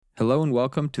Hello and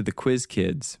welcome to the Quiz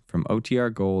Kids from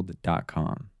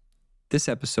OTRGold.com. This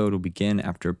episode will begin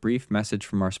after a brief message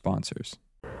from our sponsors.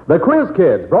 The Quiz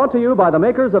Kids, brought to you by the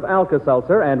makers of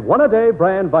Alka-Seltzer and One-A-Day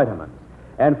brand vitamins.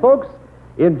 And folks,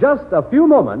 in just a few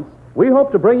moments, we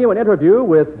hope to bring you an interview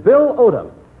with Bill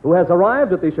Odom, who has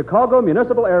arrived at the Chicago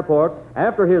Municipal Airport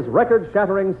after his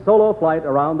record-shattering solo flight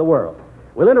around the world.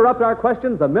 We'll interrupt our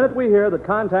questions the minute we hear that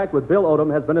contact with Bill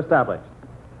Odom has been established.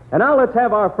 And now let's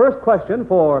have our first question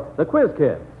for the Quiz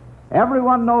Kids.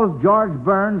 Everyone knows George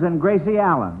Burns and Gracie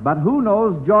Allen, but who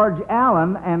knows George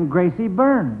Allen and Gracie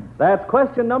Burns? That's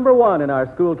question number one in our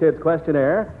School Kids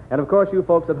questionnaire, and of course you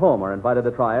folks at home are invited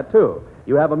to try it too.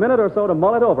 You have a minute or so to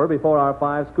mull it over before our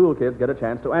 5 school kids get a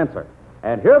chance to answer.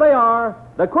 And here they are,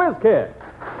 the Quiz Kids.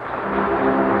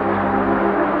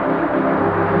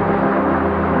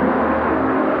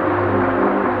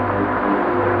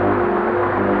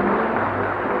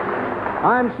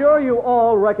 I'm sure you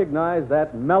all recognize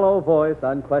that mellow voice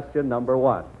on question number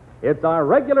one. It's our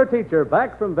regular teacher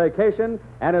back from vacation,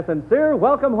 and a sincere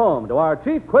welcome home to our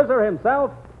chief quizzer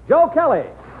himself, Joe Kelly.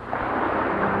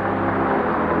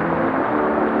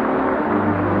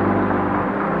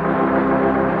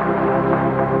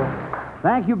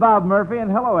 Thank you, Bob Murphy,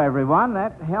 and hello, everyone.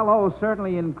 That hello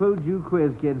certainly includes you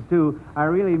quiz kids, too. I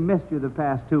really missed you the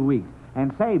past 2 weeks.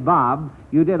 And say, Bob,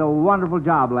 you did a wonderful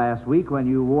job last week when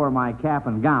you wore my cap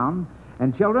and gown.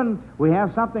 And children, we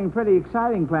have something pretty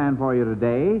exciting planned for you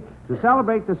today. To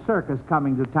celebrate the circus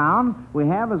coming to town, we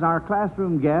have as our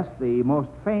classroom guest the most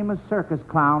famous circus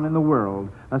clown in the world,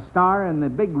 a star in the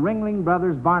big Ringling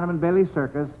Brothers Barnum and Bailey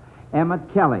Circus,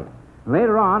 Emmett Kelly.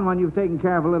 Later on, when you've taken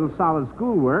care of a little solid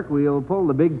schoolwork, we'll pull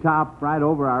the big top right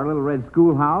over our little red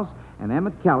schoolhouse, and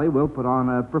Emmett Kelly will put on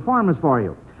a performance for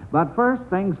you. But first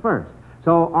things first.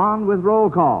 So on with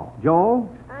roll call. Joel?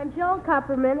 I'm Joel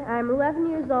Kupperman. I'm 11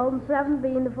 years old and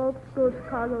 7B in the Folk School of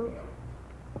Chicago.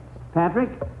 Patrick?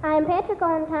 I'm Patrick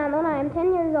Owen Conlon. I'm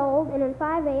 10 years old and in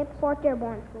 5A at the Fort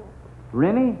Dearborn School.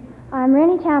 Rennie? I'm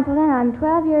Rennie Templeton. I'm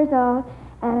 12 years old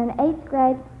and in 8th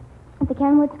grade at the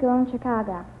Kenwood School in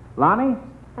Chicago. Lonnie?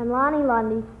 I'm Lonnie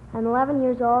Lundy. I'm 11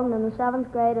 years old and in the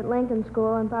 7th grade at Lincoln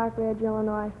School in Park Ridge,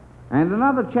 Illinois. And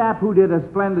another chap who did a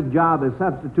splendid job as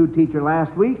substitute teacher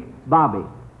last week, Bobby.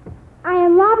 I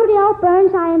am Robert L.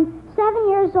 Burns. I am 7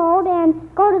 years old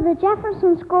and go to the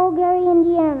Jefferson School, Gary,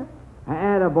 Indiana.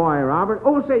 Attaboy, Robert.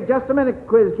 Oh, say, just a minute,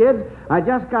 quiz kids. I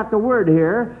just got the word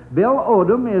here. Bill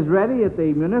Odom is ready at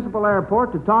the municipal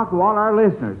airport to talk to all our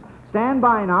listeners. Stand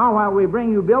by now while we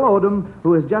bring you Bill Odom,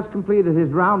 who has just completed his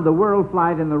round-the-world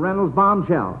flight in the Reynolds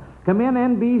bombshell. Come in,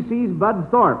 NBC's Bud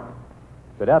Thorpe.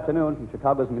 Good afternoon from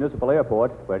Chicago's Municipal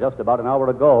Airport, where just about an hour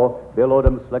ago, Bill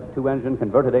Odom's slick 2-engine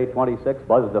converted A-26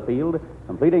 buzzed the field,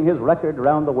 completing his record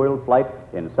round-the-world flight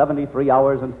in 73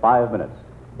 hours and 5 minutes.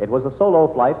 It was a solo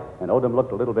flight, and Odom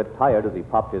looked a little bit tired as he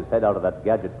popped his head out of that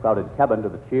gadget-crowded cabin to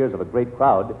the cheers of a great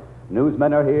crowd.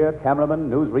 Newsmen are here, cameramen,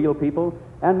 newsreel people,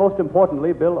 and most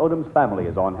importantly, Bill Odom's family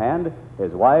is on hand,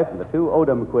 his wife and the 2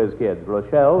 Odom quiz kids,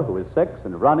 Rochelle, who is 6,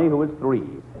 and Ronnie, who is 3.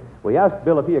 We asked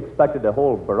Bill if he expected a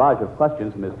whole barrage of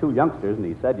questions from his 2 youngsters, and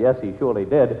he said yes, he surely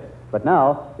did. But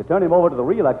now, to turn him over to the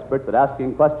real experts at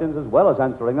asking questions as well as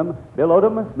answering them, Bill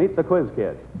Odom, meet the quiz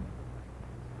kids.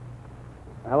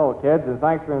 Hello, kids, and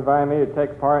thanks for inviting me to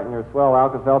take part in your swell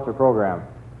Alka-Seltzer program.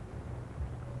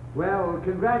 Well,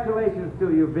 congratulations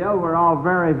to you, Bill. We're all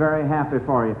very, very happy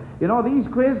for you. You know, these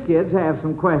quiz kids have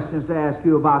some questions to ask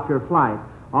you about your flight.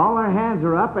 All their hands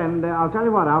are up, and I'll tell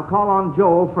you what, I'll call on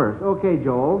Joel first. Okay,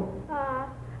 Joel.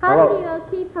 How do you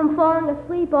keep from falling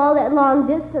asleep all that long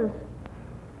distance?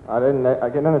 I didn't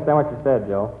understand what you said,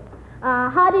 Joe.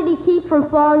 How did he keep from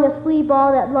falling asleep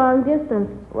all that long distance?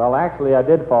 Well, actually, I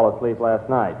did fall asleep last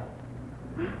night.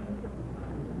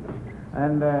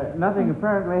 And nothing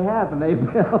apparently happened, eh,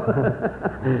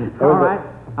 Bill? All right.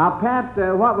 Pat,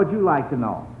 what would you like to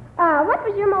know? What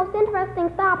was your most interesting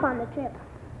stop on the trip?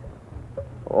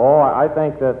 Oh, I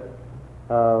think that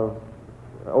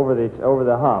over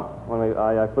the hump, when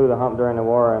I flew the hump during the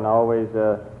war, and always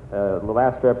the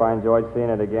last trip I enjoyed seeing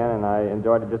it again, and I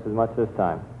enjoyed it just as much this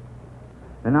time.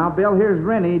 And now, Bill, here's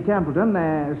Rennie Templeton.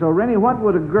 So, Rennie, what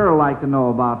would a girl like to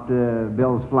know about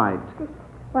Bill's flight?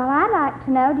 Well, I'd like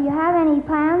to know, do you have any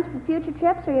plans for future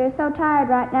trips, or you're so tired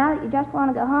right now that you just want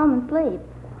to go home and sleep?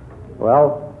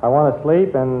 Well, I want to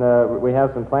sleep, and we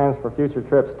have some plans for future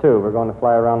trips, too. We're going to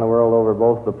fly around the world over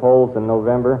both the poles in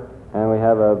November, and we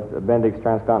have a Bendix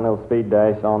Transcontinental Speed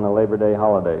Dash on the Labor Day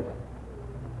holidays.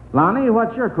 Lonnie,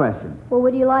 what's your question? Well,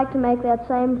 would you like to make that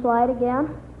same flight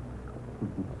again?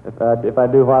 If I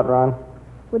do what, Ron?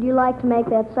 Would you like to make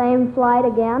that same flight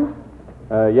again?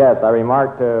 Yes, I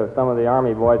remarked to some of the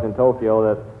Army boys in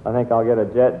Tokyo that I think I'll get a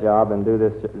jet job and do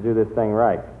this thing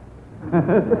right.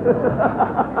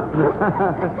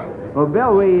 Well,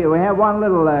 Bill, we have one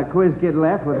little quiz kid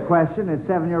left with a question. It's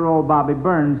 7-year-old Bobby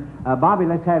Burns. Bobby,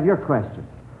 let's have your question.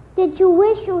 Did you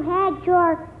wish you had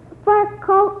your fur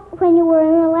coat when you were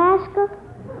in Alaska?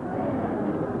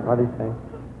 What do you think?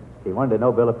 He wanted to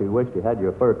know, Bill, if you wished you had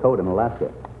your fur coat in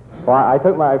Alaska. Well, I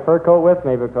took my fur coat with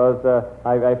me because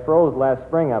I froze last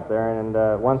spring up there, and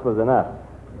once was enough.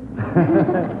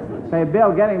 Hey,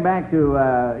 Bill, getting back to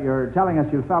you're telling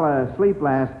us you fell asleep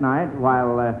last night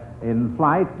while in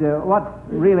flight. What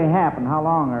really happened? How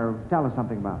long? Or tell us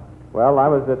something about it. Well, I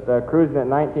was cruising at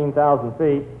 19,000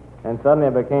 feet, and suddenly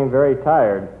I became very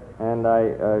tired, and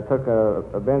I took a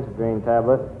Benzedrine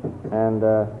tablet, and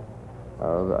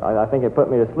I think it put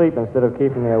me to sleep instead of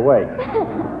keeping me awake.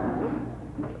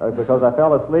 Because I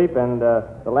fell asleep, and the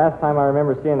last time I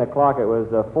remember seeing the clock, it was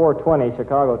 4:20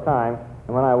 Chicago time,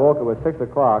 and when I woke, it was 6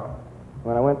 o'clock.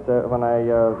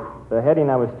 The heading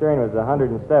I was steering was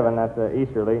 107, that's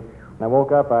easterly, and I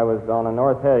woke up, I was on a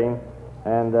north heading,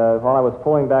 and while I was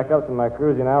pulling back up to my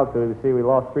cruising altitude, you see, we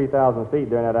lost 3,000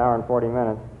 feet during that hour and 40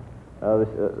 minutes. I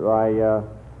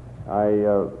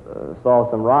saw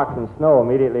some rocks and snow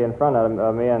immediately in front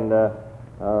of me, and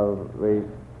we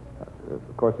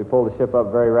pulled the ship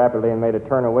up very rapidly and made a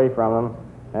turn away from them.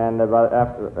 And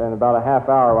about a half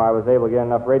hour, I was able to get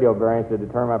enough radio bearings to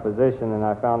determine my position, and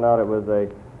I found out it was a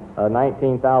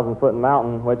 19,000-foot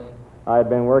mountain, which I had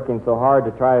been working so hard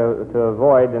to try to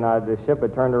avoid, and the ship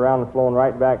had turned around and flown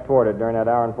right back toward it during that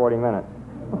hour and 40 minutes.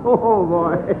 Oh,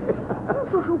 boy.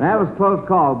 That was a close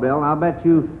call, Bill. I'll bet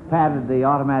you patted the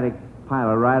automatic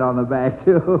pilot right on the back,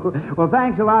 too. Well,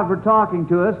 thanks a lot for talking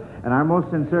to us, and our most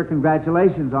sincere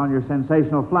congratulations on your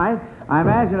sensational flight. I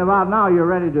imagine about now you're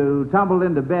ready to tumble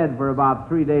into bed for about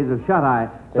 3 days of shut-eye.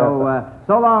 So,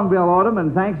 so long, Bill Odom,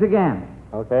 and thanks again.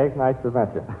 Okay, nice to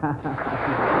meet you.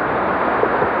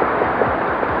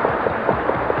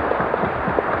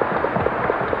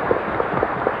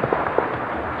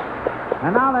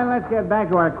 And now then, let's get back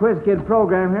to our Quiz Kid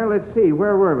program here. Let's see,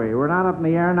 where were we? We're not up in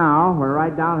the air now. We're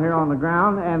right down here on the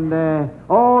ground. And,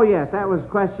 oh, yes, that was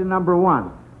question number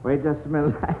 1. Wait just a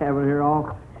minute. I have it here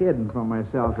all hidden from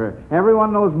myself here.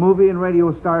 Everyone knows movie and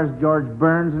radio stars George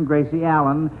Burns and Gracie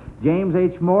Allen. James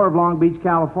H. Moore of Long Beach,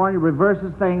 California,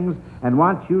 reverses things and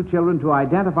wants you children to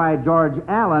identify George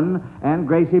Allen and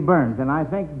Gracie Burns. And I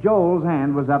think Joel's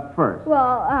hand was up first.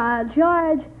 Well,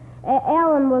 George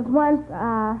Allen was once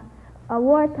a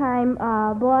wartime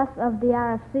boss of the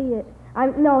RFC.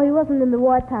 No, he wasn't in the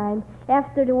wartime.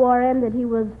 After the war ended, he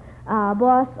was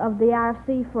boss of the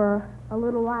RFC for a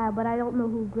little while, but I don't know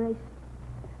who Grace...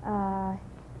 Well,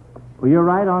 you're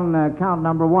right on count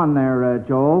number 1 there,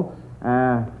 Joel.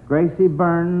 Gracie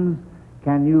Burns,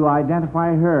 can you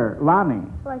identify her? Lonnie?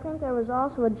 Well, I think there was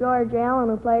also a George Allen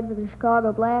who played for the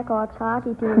Chicago Blackhawks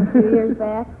hockey team a few years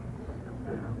back.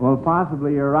 Well,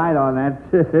 possibly you're right on that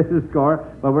score,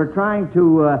 but we're trying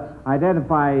to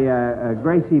identify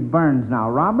Gracie Burns now.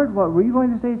 Robert, what were you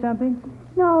going to say something?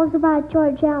 No, it was about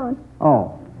George Allen.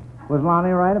 Oh. Was Lonnie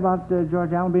right about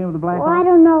George Allen being with the Blackhawks? Well, I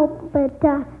don't know, but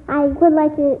I would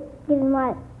like to give him,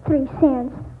 3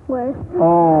 cents worth.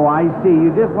 Oh, I see.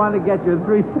 You just want to get your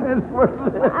 3 cents worth.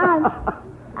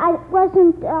 I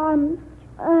wasn't,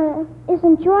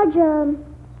 isn't George,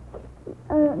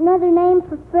 another name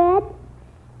for Fred?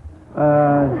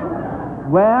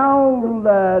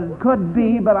 Could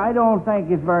be, but I don't think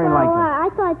it's very likely. I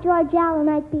thought George Allen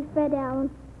might be Fred Allen.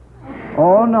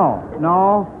 Oh, no,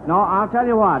 I'll tell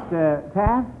you what,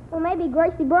 Pat? Well, maybe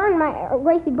Gracie Burns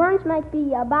might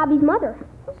be Bobby's mother.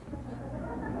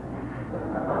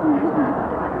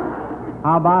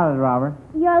 How about it, Robert?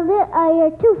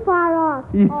 You're too far off.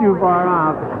 You're too far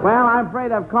off. Well, I'm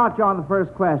afraid I've caught you on the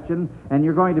first question, and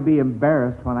you're going to be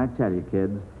embarrassed when I tell you,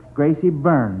 kids. Gracie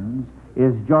Burns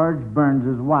is George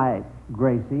Burns' wife,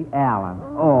 Gracie Allen.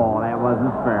 Oh, that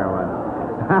wasn't fair, was it?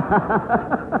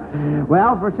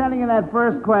 Well, for sending in that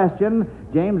first question,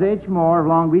 James H. Moore of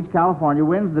Long Beach, California,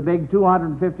 wins the big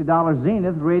 $250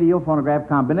 Zenith radio phonograph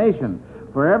combination.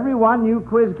 For every one you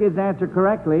quiz kids answer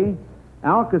correctly,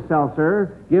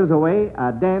 Alka-Seltzer gives away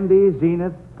a dandy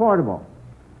Zenith portable.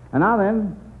 And now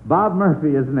then, Bob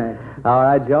Murphy is next. All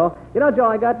right, Joe. You know, Joe,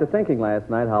 I got to thinking last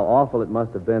night how awful it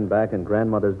must have been back in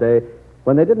Grandmother's day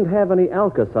when they didn't have any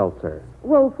Alka-Seltzer.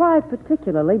 Well, why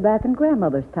particularly back in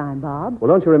Grandmother's time, Bob? Well,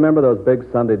 don't you remember those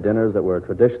big Sunday dinners that were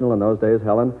traditional in those days,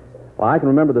 Helen? Well, I can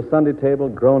remember the Sunday table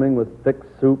groaning with thick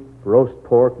soup, roast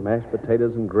pork, mashed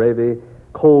potatoes, and gravy,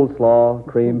 coleslaw,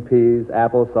 cream peas,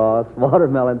 applesauce,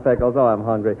 watermelon pickles. Oh, I'm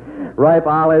hungry. Ripe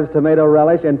olives, tomato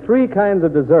relish, and 3 kinds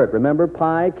of dessert. Remember,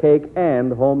 pie, cake,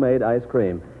 and homemade ice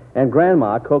cream. And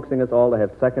Grandma coaxing us all to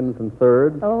have seconds and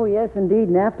thirds. Oh, yes, indeed.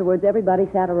 And afterwards, everybody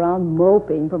sat around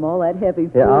moping from all that heavy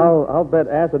food. Yeah, I'll bet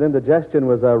acid indigestion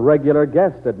was a regular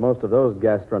guest at most of those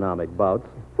gastronomic bouts.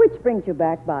 Which brings you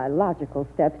back by logical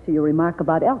steps to your remark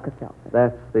about Alka-Seltzer.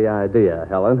 That's the idea,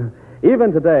 Helen.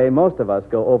 Even today, most of us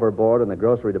go overboard in the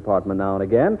grocery department now and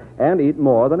again and eat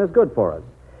more than is good for us.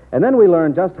 And then we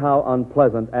learn just how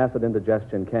unpleasant acid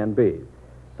indigestion can be.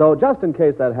 So just in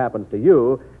case that happens to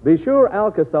you, be sure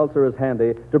Alka-Seltzer is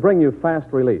handy to bring you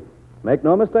fast relief. Make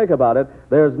no mistake about it,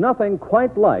 there's nothing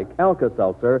quite like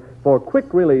Alka-Seltzer for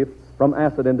quick relief from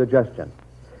acid indigestion.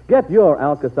 Get your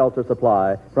Alka-Seltzer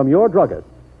supply from your druggist.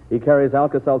 He carries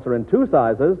Alka-Seltzer in 2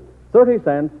 sizes, 30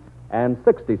 cents and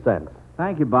 60 cents.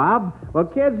 Thank you, Bob. Well,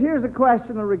 kids, here's a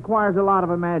question that requires a lot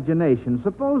of imagination.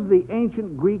 Suppose the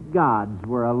ancient Greek gods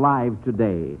were alive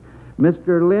today.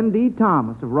 Mr. Lynn D.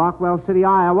 Thomas of Rockwell City,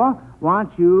 Iowa,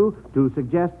 wants you to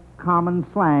suggest common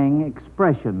slang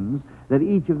expressions that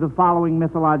each of the following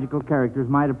mythological characters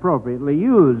might appropriately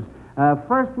use.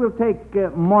 First, we'll take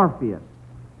Morpheus.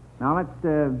 Now, let's,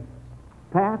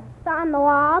 Pat? On the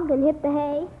log and hit the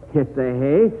hay. Hit the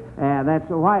hay. That's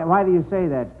why do you say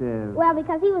that? Well,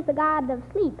 because he was the god of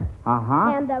sleep.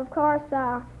 Uh-huh. And, of course,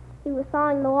 he was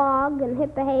sawing the log, and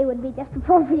hit the hay would be just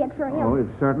appropriate for him. Oh, it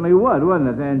certainly would, wouldn't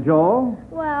it? And Joel?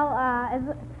 Well, as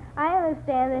I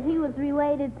understand that he was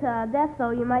related to death,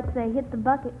 so you might say hit the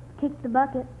bucket, kick the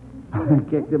bucket.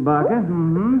 Kick the bucket,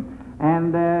 mm-hmm.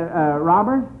 And,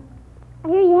 Robert? I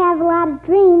hear you have a lot of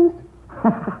dreams.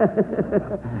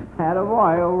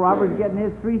 Attaboy. Old Robert's getting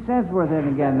his 3 cents worth in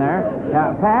again there.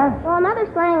 Pat? Well, another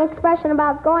slang expression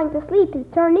about going to sleep is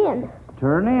turn in.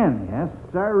 Turn in, yes,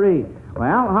 sirree.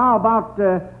 Well, how about,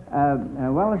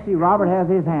 well, let's see, Robert has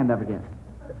his hand up again.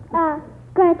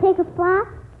 Gonna take a flop?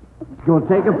 Go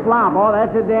take a flop. Oh,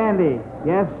 that's a dandy.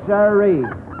 Yes, sirree.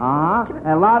 Uh-huh.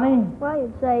 And Lonnie? Well,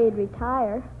 you'd say he'd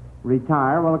retire.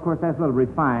 Retire? Well, of course, that's a little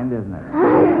refined, isn't it?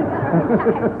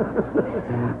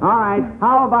 All right.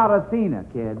 How about Athena,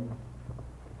 kids?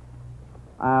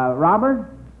 Robert?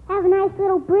 Have a nice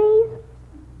little breeze?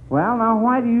 Well, now,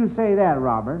 why do you say that,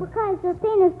 Robert? Because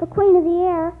Athena's the queen of the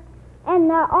air, and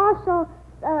also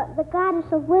the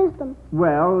goddess of wisdom.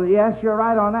 Well, yes, you're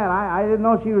right on that. I didn't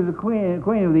know she was the queen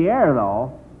of the air,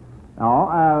 though.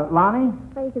 Oh, Lonnie?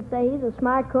 Well, you could say he's a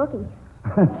smart cookie.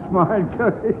 Smart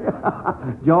cookie.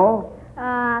 Joel?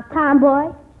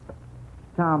 Tomboy.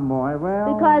 Tomboy,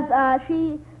 well... Because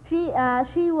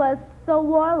she was so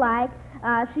warlike.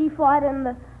 She fought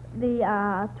in the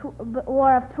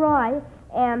War of Troy,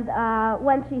 and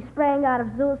when she sprang out of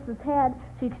Zeus's head,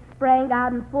 she sprang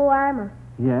out in full armor.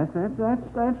 Yes,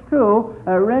 that's true.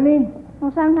 Rennie?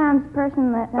 Well, sometimes a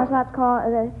person that's what's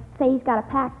called, say he's got a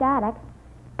packed attic.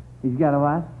 He's got a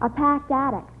what? A packed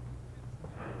attic.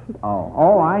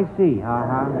 Oh, I see.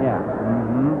 Yeah.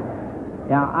 Mm-hmm.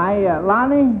 Yeah,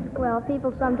 Lonnie? Well,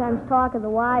 people sometimes talk of the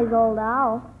wise old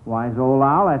owl. Wise old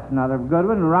owl, that's another good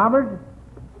one. Robert?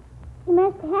 He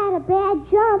must have had a bad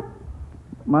jump.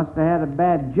 Must have had a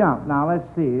bad jump. Now, let's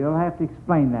see. You'll have to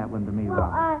explain that one to me,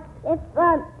 Robert. If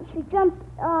she jumped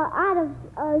out of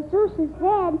Zeus's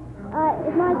head,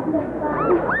 it must have...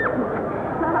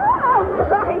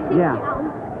 Yeah.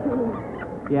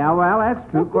 Yeah, well, that's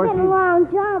true. Of course, a long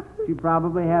jump. She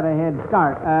probably had a head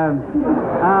start.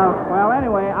 Well,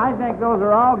 anyway, I think those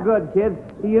are all good, kids.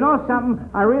 You know something?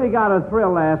 I really got a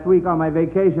thrill last week on my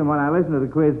vacation when I listened to the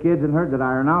Quiz Kids and heard that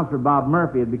our announcer, Bob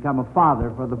Murphy, had become a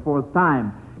father for the 4th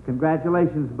time.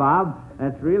 Congratulations, Bob.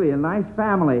 That's really a nice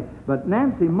family. But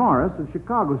Nancy Morris of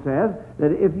Chicago says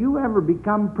that if you ever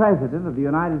become president of the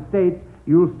United States,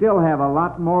 you'll still have a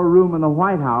lot more room in the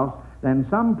White House than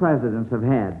some presidents have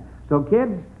had. So,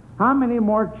 kids, how many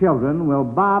more children will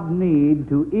Bob need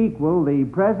to equal the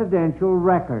presidential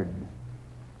record?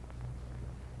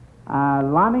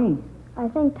 Lonnie? I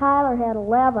think Tyler had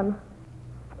 11.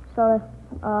 So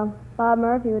Bob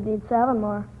Murphy would need 7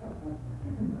 more.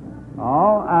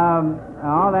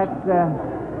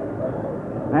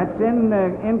 That's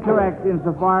incorrect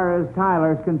insofar as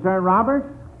Tyler is concerned. Robert?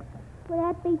 Would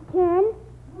that be 10?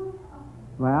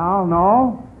 Well,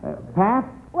 no. Pat?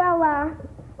 Well,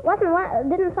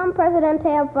 didn't some presidents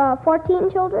have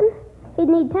 14 children? He'd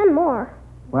need 10 more.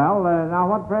 Well, now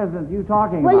what president are you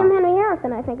talking William about? Henry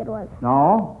Harrison, I think it was.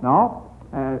 No.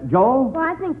 Joel? Well,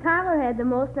 I think Tyler had the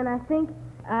most, and I think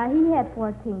he had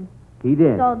 14. He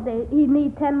did. So he'd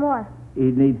need 10 more.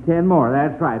 He'd need 10 more.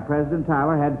 That's right. President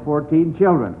Tyler had 14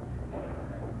 children.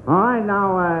 All right,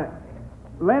 now,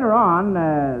 later on,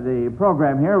 the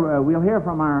program here, we'll hear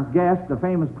from our guest, the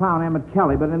famous clown Emmett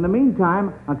Kelly. But in the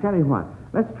meantime, I'll tell you what.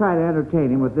 Let's try to entertain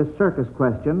him with this circus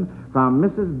question from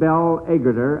Mrs. Belle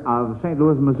Egerter of St.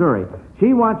 Louis, Missouri.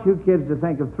 She wants you kids to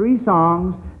think of 3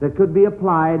 songs that could be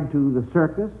applied to the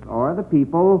circus or the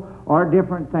people or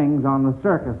different things on the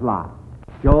circus lot.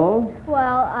 Joel?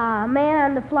 Well, Man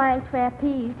on the Flying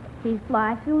Trapeze. He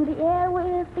flies through the air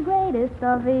with the greatest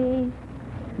of ease.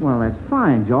 Well, that's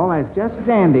fine, Joel. That's just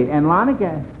dandy. And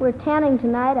Lonica? We're tanning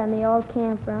tonight on the old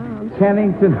campground.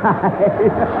 Tanning tonight.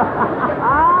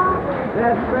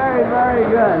 That's very, very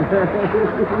good.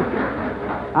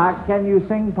 Can you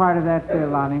sing part of that,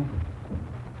 Lonnie?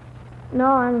 No,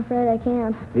 I'm afraid I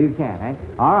can't. You can't, eh?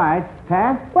 All right.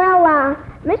 Pat? Well,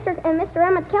 Mr. Emmett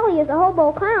Kelly is a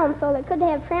hobo clown, so they could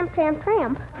have tramp, tramp,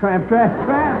 tramp. Tramp, tramp,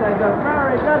 tramp. That's a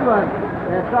very good one.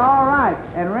 That's all right.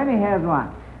 And Rennie has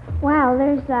one. Well,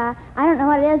 there's, I don't know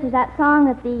what it is. There's that song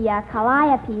that the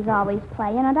Calliopes always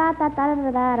play. You know,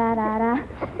 da-da-da-da-da-da-da.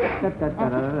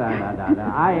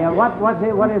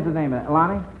 What is the name of it?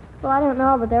 Lonnie? Well, I don't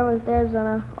know, but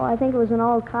I think it was an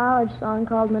old college song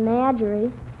called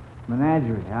Menagerie.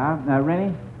 Menagerie, huh?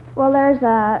 Rennie? Well, there's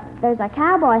a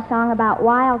cowboy song about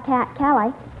Wildcat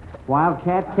Kelly.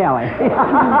 Wildcat Kelly.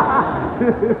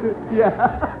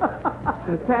 Yeah.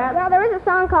 Pat? Well, there is a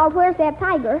song called Where's That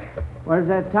Tiger? Where's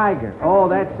that tiger? Oh,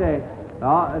 that's do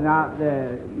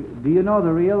you know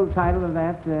the real title of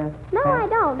that? No, I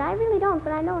don't. I really don't,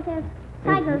 but I know it has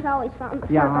tigers always found.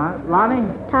 Yeah, huh? Lonnie?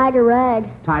 Tiger Rag.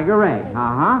 Tiger Rag,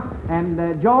 uh-huh.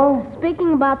 And Joel?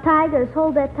 Speaking about tigers,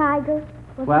 Hold That Tiger.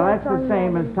 Well, that's the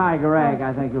same as Tiger Rag,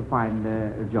 I think you'll find,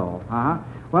 Joel. Uh-huh.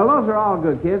 Well, those are all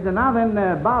good kids. And now then,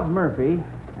 Bob Murphy,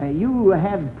 you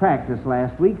had practice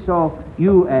last week, so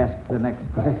you ask the next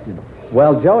question.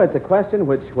 Well, Joe, it's a question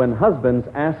which, when husbands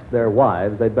ask their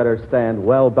wives, they'd better stand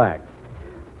well back.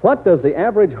 What does the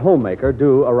average homemaker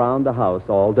do around the house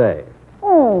all day?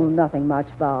 Oh, nothing much,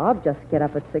 Bob. Just get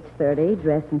up at 6:30,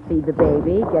 dress and feed the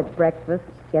baby, get breakfast,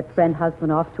 get friend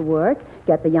husband off to work,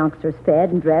 get the youngsters fed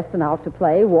and dressed and out to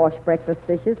play, wash breakfast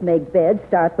dishes, make beds,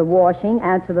 start the washing,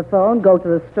 answer the phone, go to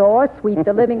the store, sweep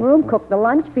the living room, cook the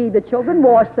lunch, feed the children,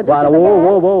 wash the dishes.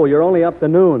 Whoa, you're only up to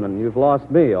noon and you've lost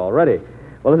me already.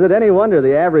 Well, is it any wonder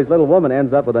the average little woman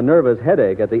ends up with a nervous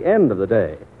headache at the end of the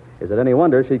day? Is it any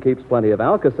wonder she keeps plenty of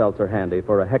Alka-Seltzer handy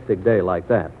for a hectic day like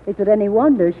that? Is it any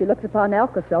wonder she looks upon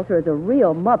Alka-Seltzer as a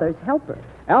real mother's helper?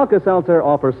 Alka-Seltzer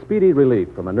offers speedy relief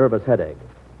from a nervous headache.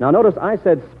 Now, notice I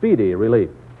said speedy relief.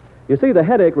 You see, the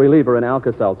headache reliever in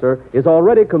Alka-Seltzer is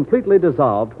already completely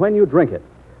dissolved when you drink it,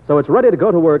 so it's ready to go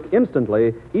to work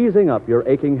instantly, easing up your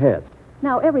aching head.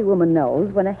 Now, every woman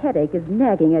knows when a headache is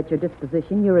nagging at your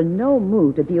disposition, you're in no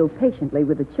mood to deal patiently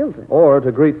with the children. Or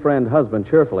to greet friend husband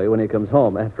cheerfully when he comes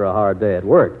home after a hard day at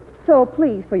work. So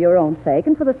please, for your own sake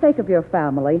and for the sake of your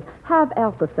family, have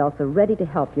Alka-Seltzer ready to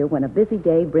help you when a busy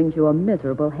day brings you a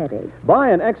miserable headache. Buy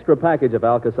an extra package of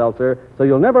Alka-Seltzer so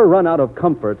you'll never run out of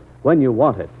comfort when you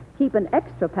want it. Keep an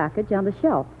extra package on the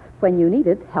shelf. When you need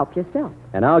it, help yourself.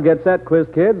 And now get set, quiz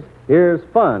kids. Here's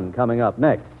fun coming up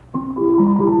next.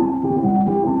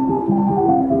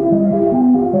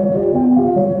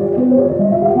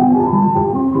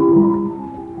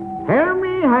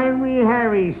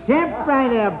 Hurry, step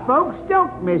right up, folks.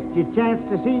 Don't miss your chance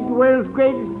to see the world's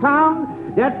greatest clown,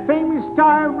 that famous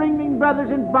star of Ringling Brothers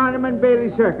and Barnum and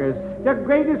Bailey Circus, the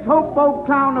greatest hobo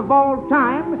clown of all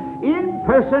time, in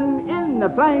person, in the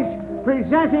flesh,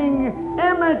 presenting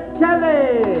Emmett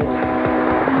Kelly.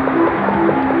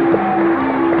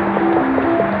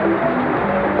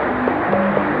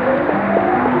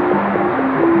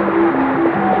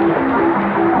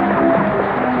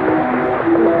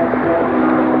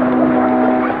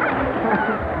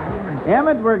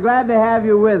 Emmett, we're glad to have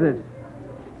you with us.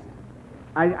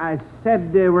 I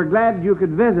said we're glad you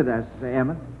could visit us,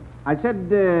 Emmett. I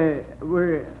said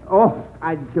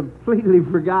I'd completely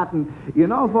forgotten. You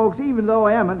know, folks, even though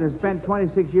Emmett has spent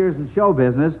 26 years in show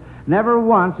business, never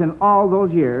once in all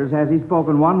those years has he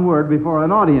spoken one word before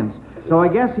an audience. So I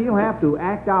guess he'll have to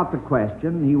act out the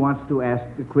question he wants to ask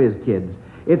the quiz kids.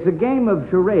 It's a game of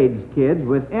charades, kids,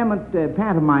 with Emmett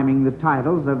pantomiming the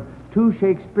titles of 2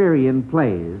 Shakespearean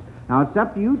plays. Now, it's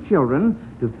up to you children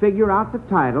to figure out the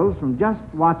titles from just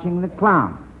watching the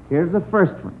clown. Here's the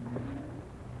first one.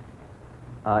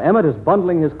 Emmett is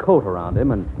bundling his coat around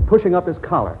him and pushing up his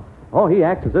collar. Oh, he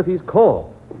acts as if he's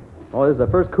cold. Oh, this is the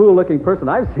first cool-looking person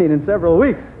I've seen in several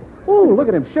weeks. Oh, look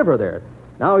at him shiver there.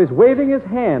 Now he's waving his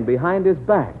hand behind his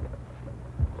back.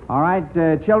 All right,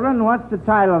 children, what's the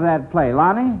title of that play?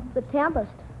 Lonnie? The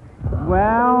Tempest.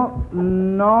 Well,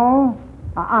 no.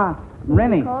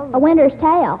 Rennie. A winter's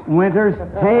tale. Winter's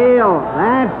Tale.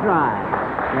 That's right.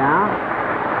 Yeah.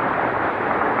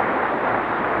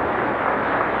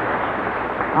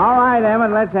 All right,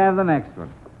 Emmett, let's have the next one.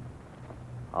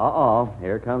 Uh-oh,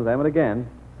 here comes Emmett again.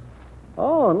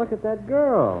 Oh, and look at that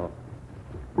girl.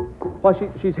 Why,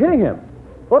 she's hitting him.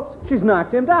 Whoops, she's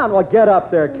knocked him down. Well, get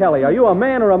up there, Kelly. Are you a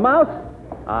man or a mouse?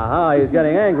 Aha, he's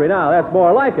getting angry now. That's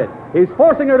more like it. He's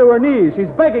forcing her to her knees. She's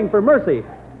begging for mercy.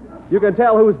 You can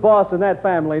tell who's boss in that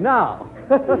family now.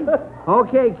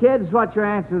 Okay, kids, what's your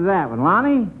answer to that one?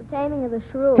 Lonnie? The Taming of the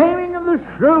Shrew. Taming of the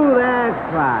Shrew,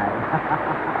 that's right.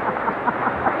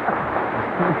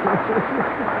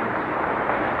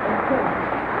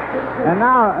 And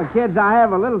now, kids, I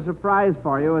have a little surprise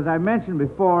for you. As I mentioned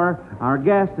before, our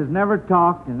guest has never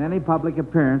talked in any public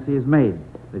appearance he has made.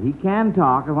 But he can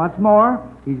talk, and what's more,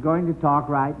 he's going to talk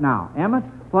right now. Emmett,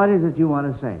 what is it you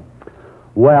want to say?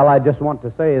 Well, I just want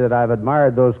to say that I've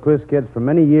admired those quiz kids for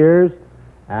many years,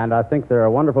 and I think they're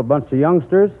a wonderful bunch of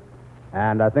youngsters,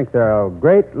 and I think they're a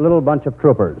great little bunch of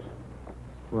troopers.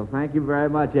 Well, thank you very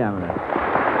much, Emmett.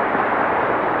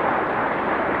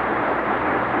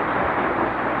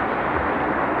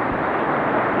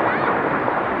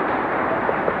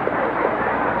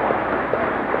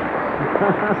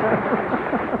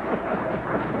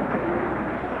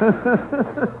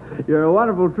 You're a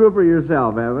wonderful trooper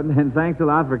yourself, Evan, and thanks a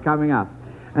lot for coming up.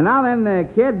 And now then,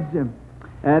 kids,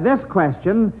 this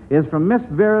question is from Miss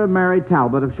Vera Mary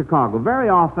Talbot of Chicago. Very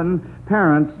often,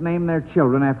 parents name their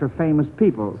children after famous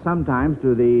people, sometimes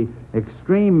to the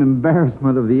extreme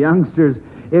embarrassment of the youngsters.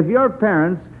 If your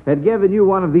parents had given you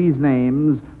one of these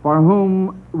names, for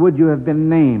whom would you have been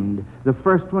named? The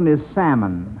first one is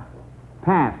Salmon.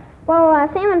 Pat. Well,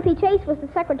 Salmon P. Chase was the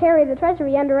Secretary of the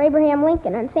Treasury under Abraham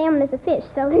Lincoln, and salmon is a fish,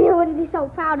 so he would be so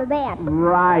proud of that.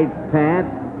 Right, Pat.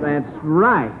 That's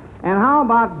right. And how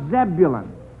about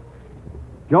Zebulon?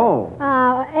 Joel.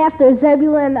 After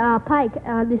Zebulon Pike,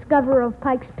 discoverer of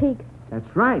Pike's Peak.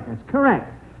 That's right. That's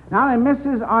correct. Now then,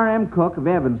 Mrs. R.M. Cook of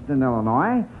Evanston,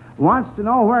 Illinois, wants to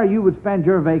know where you would spend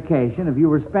your vacation if you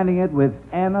were spending it with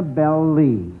Annabelle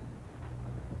Lee.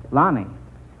 Lonnie.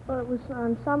 Well, it was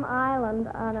on some island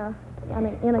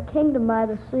in a kingdom by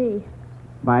the sea.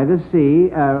 By the sea.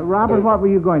 Robert, what were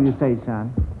you going to say,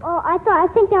 son? Oh, I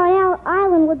think that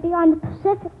island would be on the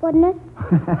Pacific, wouldn't it?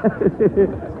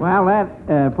 Well,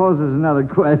 that poses another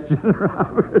question,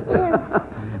 Robert.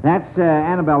 That's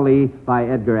Annabelle Lee by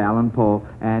Edgar Allan Poe,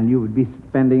 and you would be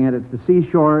spending it at the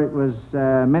seashore. It was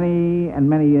many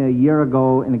a year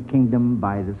ago in a kingdom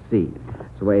by the sea.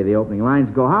 That's the way the opening lines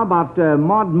go. How about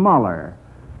Maud Muller?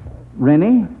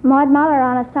 Rennie? Maud Muller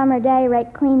on a summer day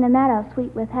raked clean the meadow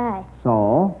sweet with hay.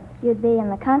 So? You'd be in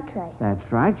the country.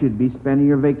 That's right. You'd be spending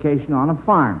your vacation on a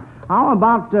farm. How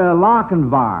about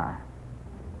Lochinvar?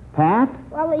 Pat?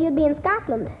 Well, you'd be in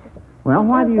Scotland. Well,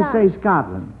 why do you say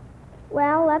Scotland?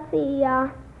 Well, let's see.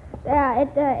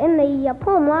 In the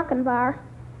poem Lochinvar,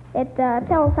 it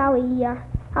tells how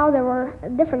there were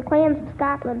different clans of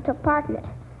Scotland took part in it.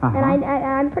 Uh-huh. And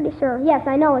I'm pretty sure. Yes,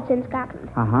 I know it's in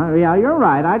Scotland. Uh-huh. Yeah, you're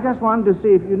right. I just wanted to see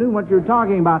if you knew what you were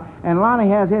talking about. And Lonnie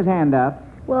has his hand up.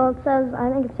 Well,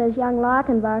 I think it says young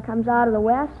Lochinvar comes out of the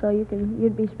west, so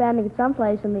you'd be spending it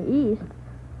someplace in the east.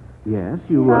 Yes,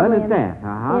 you Probably would at that.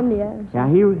 Uh-huh. India. Yeah,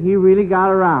 he really got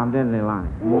around, didn't he, Lonnie?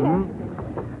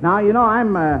 Mm-hmm. Now, you know,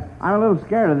 I'm a little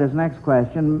scared of this next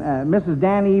question. Mrs.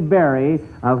 Danny Berry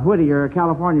of Whittier,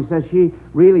 California, says she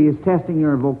really is testing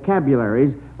your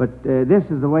vocabularies, but this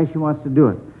is the way she wants to do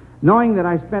it. Knowing that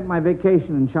I spent my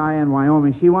vacation in Cheyenne,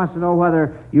 Wyoming, she wants to know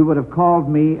whether you would have called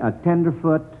me a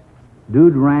tenderfoot,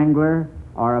 dude wrangler,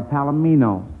 or a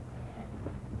palomino.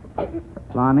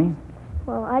 Lonnie?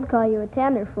 Well, I'd call you a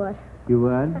tenderfoot. You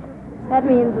would? That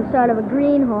means a sort of a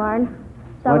greenhorn,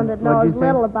 someone that knows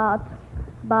little about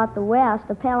the West.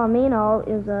 A palomino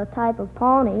is a type of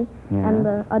pony, and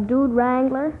a dude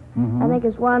wrangler, I think,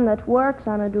 is one that works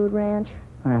on a dude ranch.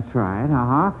 That's right,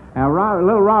 uh-huh. Now,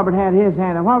 little Robert had his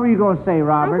hand up. What were you going to say,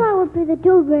 Robert? I thought it would be the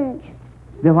dude ranch.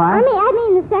 The what? I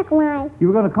mean the second one. You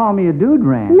were going to call me a dude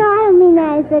ranch. No, I don't mean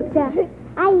that. But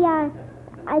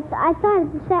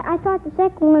I thought the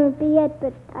second one would be it,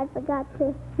 but I forgot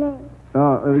the name.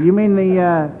 Oh, you mean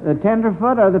the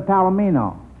tenderfoot or the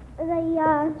palomino?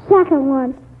 The second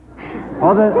one.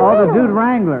 Oh, the dude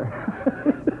wrangler.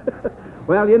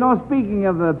 Well, you know, speaking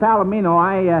of the palomino,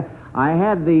 I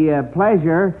had the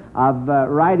pleasure of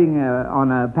riding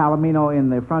on a palomino in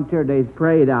the Frontier Days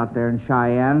Parade out there in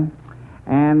Cheyenne.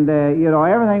 And, you know,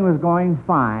 everything was going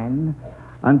fine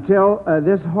until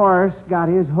this horse got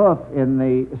his hoof in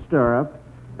the stirrup.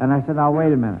 And I said, now,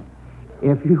 wait a minute.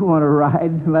 If you want to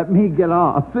ride, let me get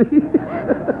off.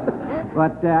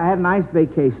 But I had a nice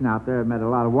vacation out there. I met a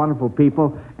lot of wonderful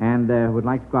people and would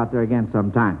like to go out there again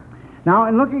sometime. Now,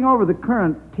 in looking over the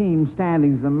current team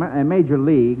standings in the major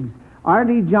leagues,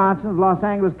 R.D. Johnson of Los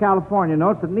Angeles, California,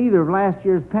 notes that neither of last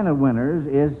year's pennant winners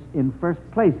is in first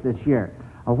place this year.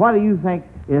 What do you think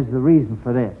is the reason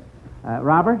for this?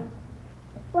 Robert?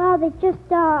 Well, they just,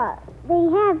 they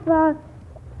have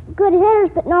good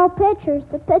hitters but no pitchers.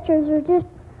 The pitchers are just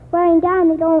wearing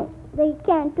down. They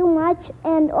can't do much.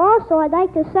 And also, I'd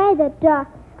like to say that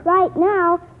right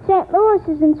now, St. Louis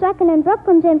is in second and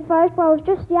Brooklyn's in first. Well, it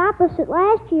was just the opposite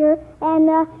last year. And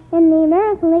in the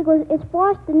American League, it's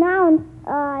Boston now, and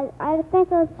I think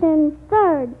it's in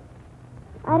third.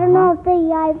 I don't know if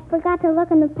I forgot to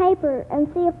look in the paper and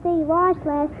see if they lost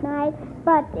last night,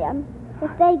 but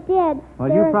if they did... Well,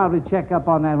 you'll probably check up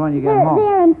on that when you get home.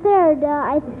 They're in third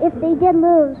if they did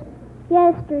lose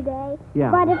yesterday. Yeah.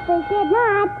 But if they did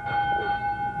not,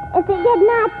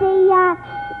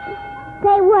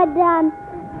 they would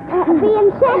be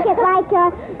in second,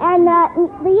 and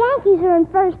the Yankees are in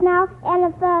first now, and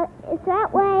if it's that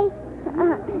way,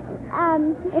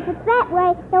 if it's that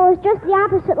way, it was just the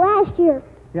opposite last year.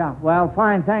 Yeah, well,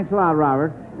 fine. Thanks a lot,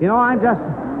 Robert. You know, I'm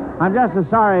just as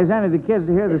sorry as any of the kids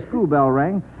to hear the school bell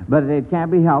ring, but it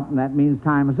can't be helped, and that means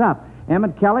time is up.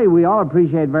 Emmett, Kelly, we all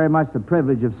appreciate very much the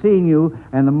privilege of seeing you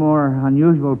and the more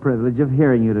unusual privilege of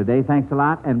hearing you today. Thanks a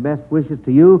lot, and best wishes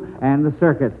to you and the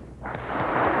circus.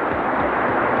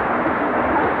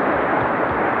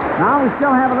 Now, we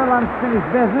still have a little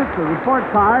unfinished business, the report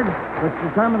card, which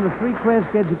determines the 3 quiz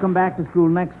kids who come back to school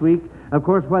next week. Of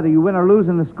course, whether you win or lose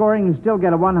in the scoring, you still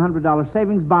get a $100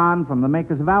 savings bond from the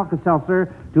makers of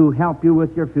Alka-Seltzer to help you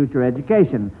with your future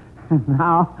education.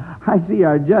 Now, I see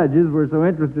our judges were so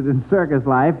interested in circus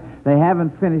life, they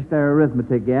haven't finished their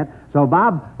arithmetic yet. So,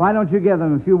 Bob, why don't you give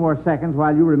them a few more seconds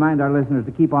while you remind our listeners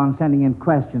to keep on sending in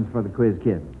questions for the quiz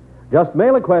kids. Just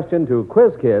mail a question to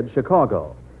Quiz Kids,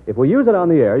 Chicago. If we use it on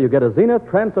the air, you get a Zenith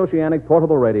transoceanic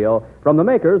portable radio from the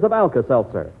makers of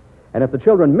Alka-Seltzer. And if the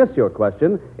children miss your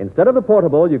question, instead of the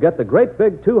portable, you get the great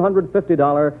big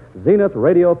 $250 Zenith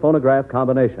radio phonograph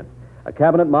combination. A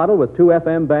cabinet model with 2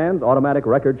 FM bands, automatic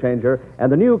record changer,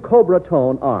 and the new Cobra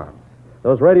Tone arms.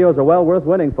 Those radios are well worth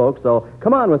winning, folks, so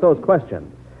come on with those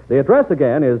questions. The address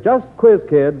again is just Quiz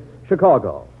Kids,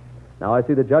 Chicago. Now, I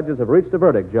see the judges have reached a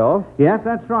verdict, Joe. Yes,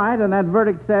 that's right, and that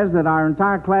verdict says that our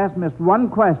entire class missed one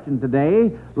question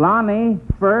today. Lonnie,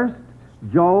 first,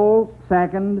 Joel,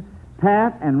 second,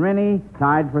 Pat and Rennie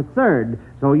tied for third.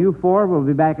 So you 4 will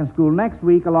be back in school next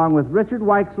week, along with Richard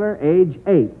Weixler, age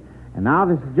 8. And now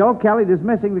this is Joe Kelly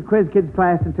dismissing the Quiz Kids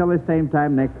class until this same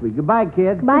time next week. Goodbye,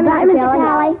 kids. Goodbye, Mr.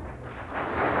 Kelly.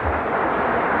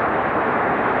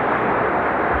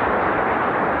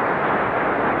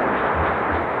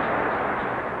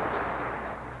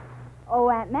 Oh,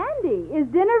 Aunt Mandy, is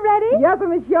dinner ready? Yes,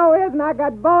 Miss Sure is, and I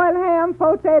got boiled ham,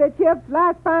 potato chips,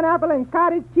 sliced pineapple, and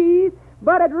cottage cheese,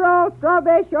 buttered roll,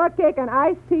 strawberry shortcake, and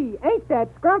iced tea. Ain't that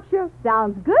scrumptious?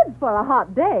 Sounds good for a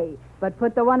hot day. But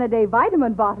put the one-a-day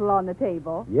vitamin bottle on the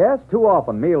table. Yes, too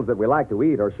often meals that we like to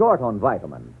eat are short on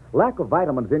vitamins. Lack of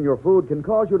vitamins in your food can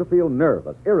cause you to feel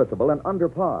nervous, irritable, and under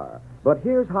par. But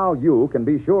here's how you can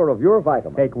be sure of your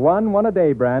vitamins. Take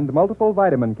one-a-day brand multiple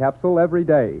vitamin capsule every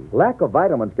day. Lack of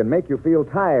vitamins can make you feel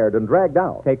tired and dragged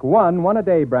out. Take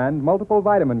one-a-day brand multiple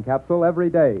vitamin capsule every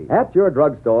day. At your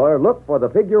drugstore, look for the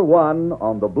figure 1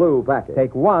 on the blue package.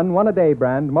 Take one-a-day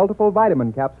brand multiple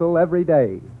vitamin capsule every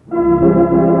day.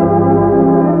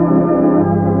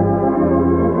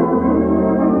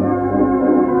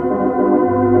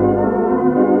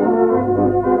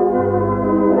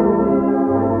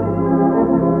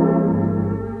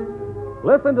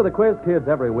 Listen to the Quiz Kids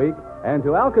every week and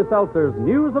to Alka-Seltzer's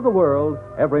News of the World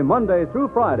every Monday through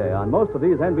Friday on most of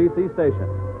these NBC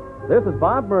stations. This is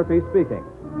Bob Murphy speaking.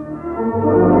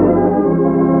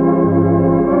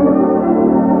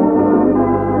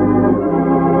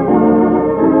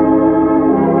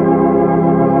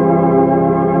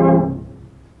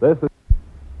 This is